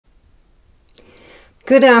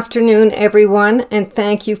Good afternoon, everyone, and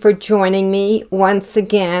thank you for joining me once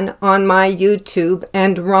again on my YouTube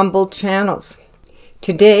and Rumble channels.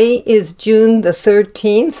 Today is June the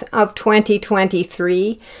 13th of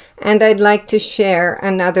 2023, and I'd like to share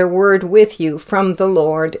another word with you from the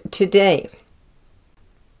Lord today.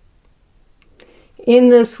 In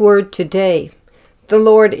this word today, the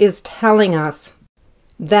Lord is telling us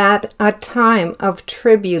that a time of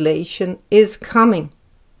tribulation is coming.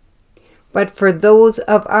 But for those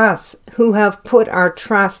of us who have put our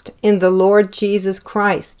trust in the Lord Jesus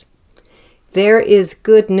Christ, there is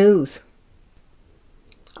good news.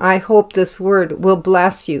 I hope this word will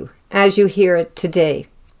bless you as you hear it today.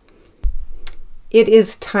 It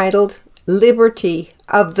is titled, Liberty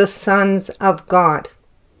of the Sons of God.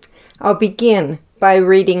 I'll begin by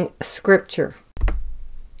reading scripture.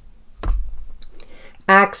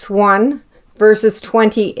 Acts 1, verses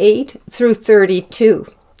 28 through 32.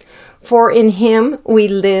 For in him we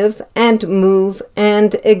live and move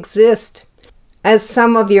and exist. As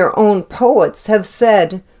some of your own poets have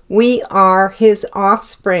said, we are his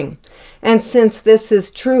offspring. And since this is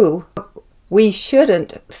true, we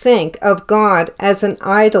shouldn't think of God as an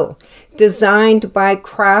idol designed by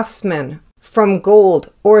craftsmen from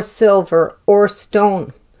gold or silver or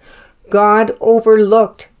stone. God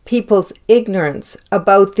overlooked people's ignorance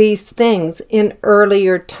about these things in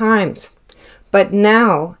earlier times, but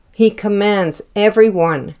now he commands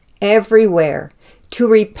everyone, everywhere, to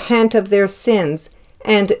repent of their sins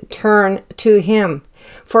and turn to him.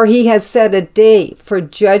 For he has set a day for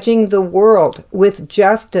judging the world with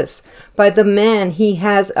justice by the man he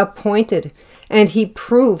has appointed, and he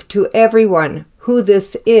proved to everyone who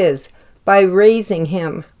this is by raising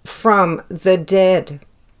him from the dead.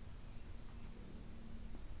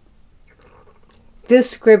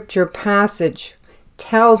 This scripture passage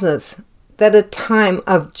tells us that a time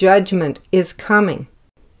of judgment is coming,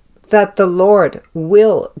 that the Lord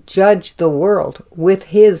will judge the world with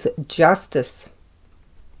his justice.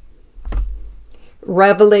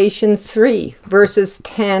 Revelation 3, verses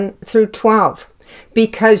 10 through 12.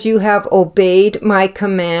 Because you have obeyed my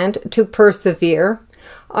command to persevere,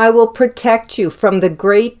 I will protect you from the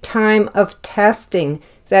great time of testing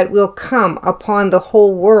that will come upon the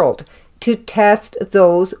whole world to test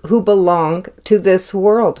those who belong to this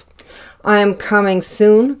world. I am coming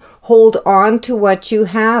soon. Hold on to what you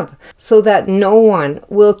have, so that no one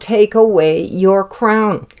will take away your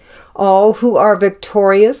crown. All who are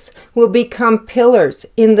victorious will become pillars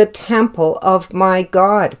in the temple of my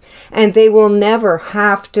God, and they will never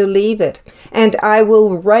have to leave it. And I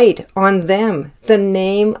will write on them the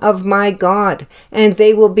name of my God, and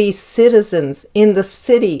they will be citizens in the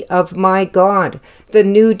city of my God, the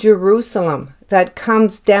New Jerusalem, that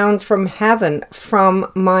comes down from heaven from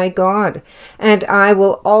my God, and I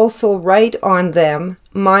will also write on them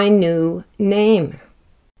my new name.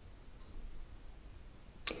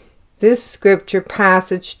 This scripture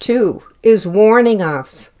passage, too, is warning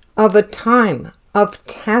us of a time of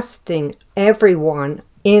testing everyone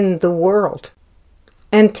in the world,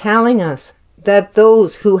 and telling us that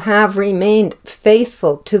those who have remained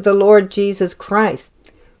faithful to the Lord Jesus Christ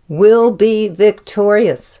will be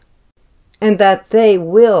victorious, and that they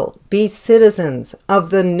will be citizens of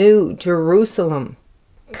the New Jerusalem,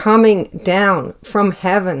 coming down from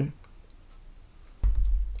heaven.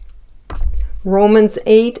 Romans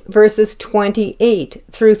 8, verses 28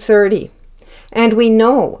 through 30. And we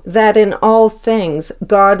know that in all things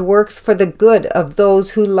God works for the good of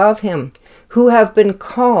those who love him, who have been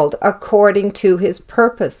called according to his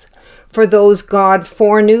purpose. For those God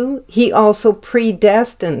foreknew, he also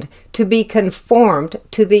predestined to be conformed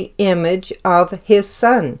to the image of his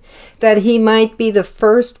Son, that he might be the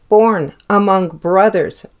firstborn among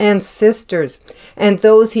brothers and sisters. And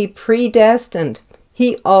those he predestined,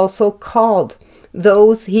 he also called.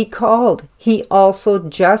 Those he called, he also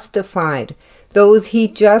justified. Those he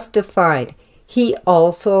justified, he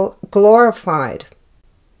also glorified.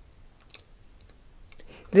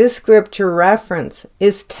 This scripture reference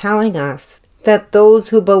is telling us that those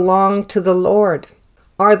who belong to the Lord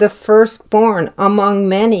are the firstborn among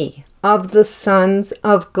many of the sons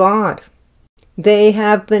of God. They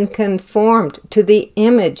have been conformed to the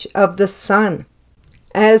image of the Son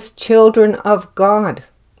as children of God,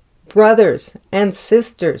 brothers and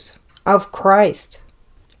sisters of Christ.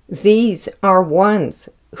 These are ones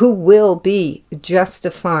who will be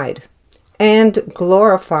justified and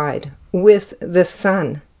glorified with the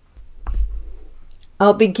Son.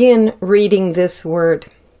 I'll begin reading this word.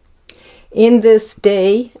 In this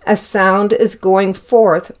day, a sound is going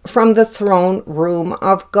forth from the throne room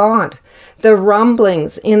of God. The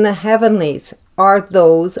rumblings in the heavenlies are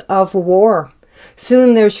those of war.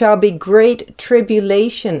 Soon there shall be great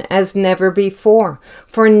tribulation as never before,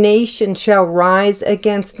 for nation shall rise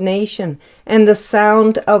against nation, and the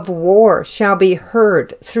sound of war shall be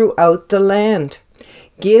heard throughout the land.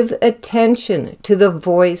 Give attention to the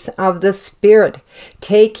voice of the Spirit.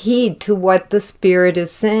 Take heed to what the Spirit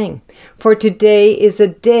is saying. For today is a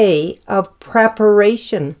day of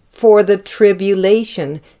preparation for the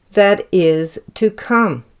tribulation that is to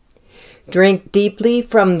come. Drink deeply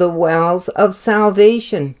from the wells of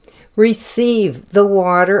salvation. Receive the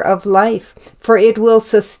water of life, for it will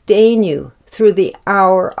sustain you through the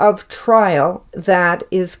hour of trial that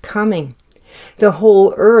is coming. The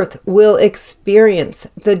whole earth will experience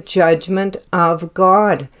the judgment of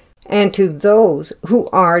God, and to those who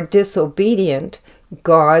are disobedient,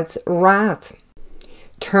 God's wrath.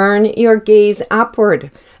 Turn your gaze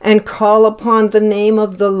upward and call upon the name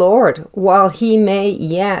of the Lord while he may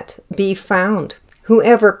yet be found.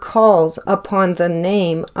 Whoever calls upon the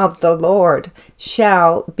name of the Lord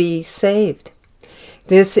shall be saved.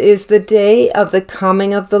 This is the day of the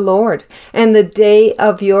coming of the Lord, and the day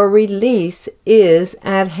of your release is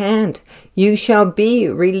at hand. You shall be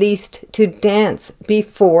released to dance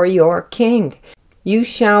before your King. You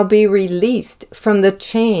shall be released from the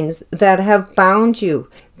chains that have bound you,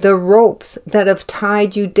 the ropes that have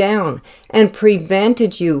tied you down and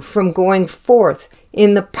prevented you from going forth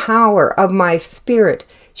in the power of my Spirit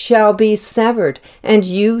shall be severed, and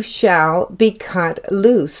you shall be cut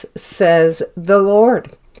loose, says the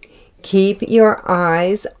Lord. Keep your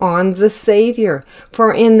eyes on the Savior,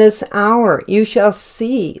 for in this hour you shall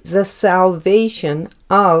see the salvation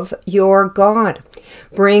of your God.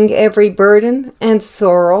 Bring every burden and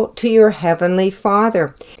sorrow to your heavenly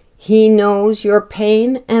Father. He knows your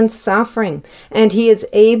pain and suffering, and he is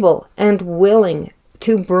able and willing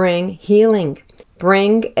to bring healing.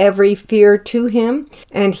 Bring every fear to him,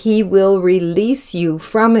 and he will release you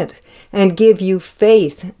from it and give you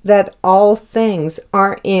faith that all things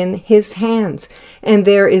are in his hands, and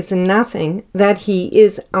there is nothing that he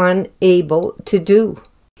is unable to do.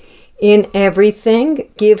 In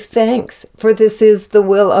everything give thanks, for this is the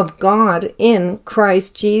will of God in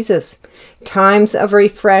Christ Jesus. Times of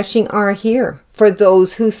refreshing are here for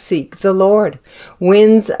those who seek the Lord.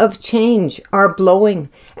 Winds of change are blowing,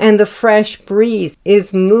 and the fresh breeze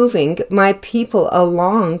is moving my people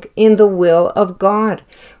along in the will of God,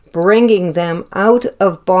 bringing them out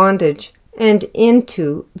of bondage and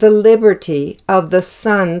into the liberty of the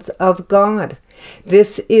sons of God.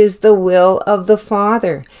 This is the will of the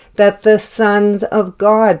Father, that the sons of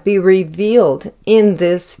God be revealed in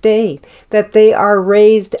this day, that they are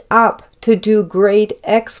raised up to do great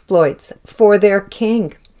exploits for their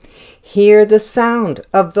King. Hear the sound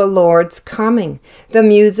of the Lord's coming. The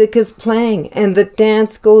music is playing, and the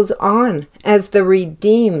dance goes on as the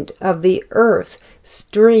redeemed of the earth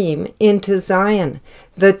stream into Zion,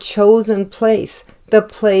 the chosen place, the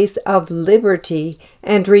place of liberty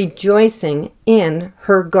and rejoicing in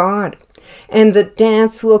her God. And the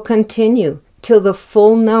dance will continue till the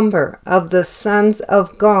full number of the sons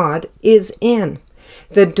of God is in.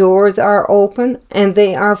 The doors are open, and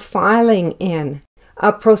they are filing in,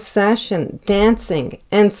 a procession dancing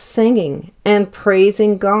and singing and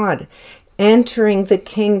praising God, entering the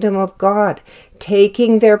kingdom of God,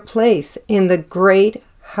 taking their place in the great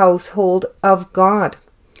household of God.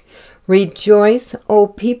 Rejoice, O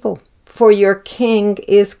people, for your King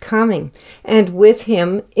is coming, and with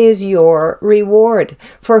him is your reward,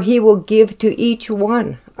 for he will give to each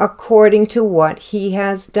one according to what he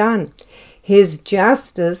has done. His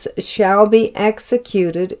justice shall be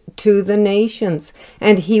executed to the nations,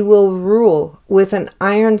 and he will rule with an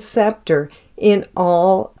iron scepter in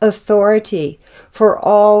all authority. For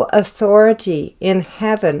all authority in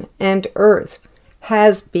heaven and earth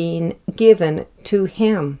has been given to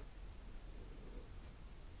him.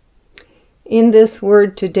 In this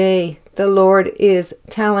word today, the Lord is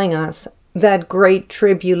telling us that great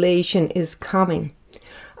tribulation is coming,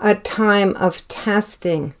 a time of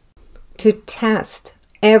testing, to test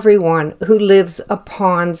everyone who lives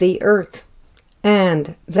upon the earth,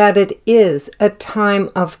 and that it is a time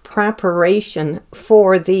of preparation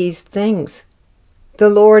for these things. The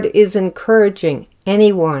Lord is encouraging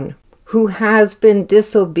anyone who has been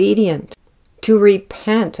disobedient to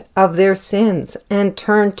repent of their sins and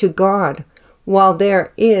turn to God while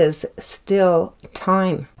there is still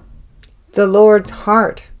time. The Lord's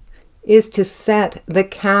heart is to set the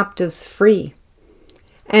captives free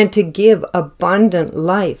and to give abundant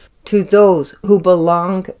life to those who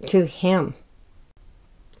belong to him.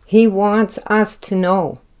 He wants us to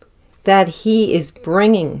know that he is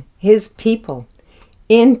bringing his people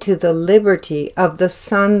into the liberty of the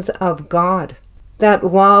sons of God. that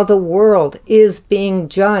while the world is being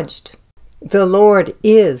judged, the Lord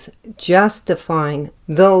is justifying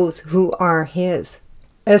those who are His,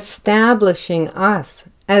 establishing us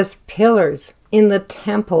as pillars in the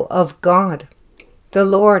temple of God. The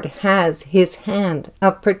Lord has His hand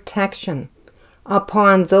of protection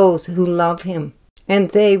upon those who love Him,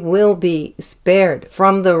 and they will be spared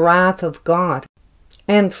from the wrath of God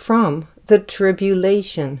and from the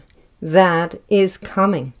tribulation that is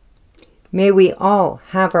coming. May we all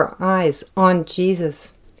have our eyes on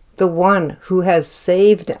Jesus, the one who has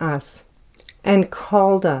saved us and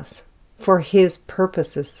called us for His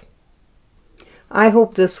purposes. I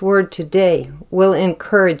hope this word today will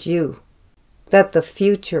encourage you that the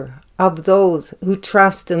future of those who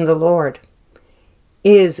trust in the Lord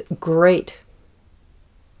is great.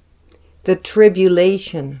 The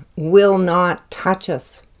tribulation will not touch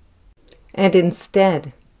us, and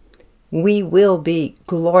instead we will be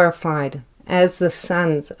glorified as the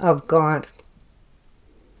sons of God.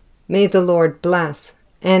 May the Lord bless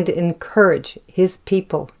and encourage His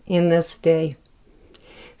people in this day.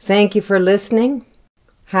 Thank you for listening.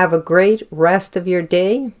 Have a great rest of your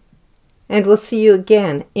day, and we'll see you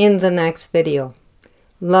again in the next video.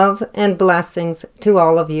 Love and blessings to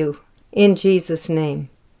all of you, in Jesus' name.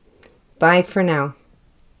 Bye for now.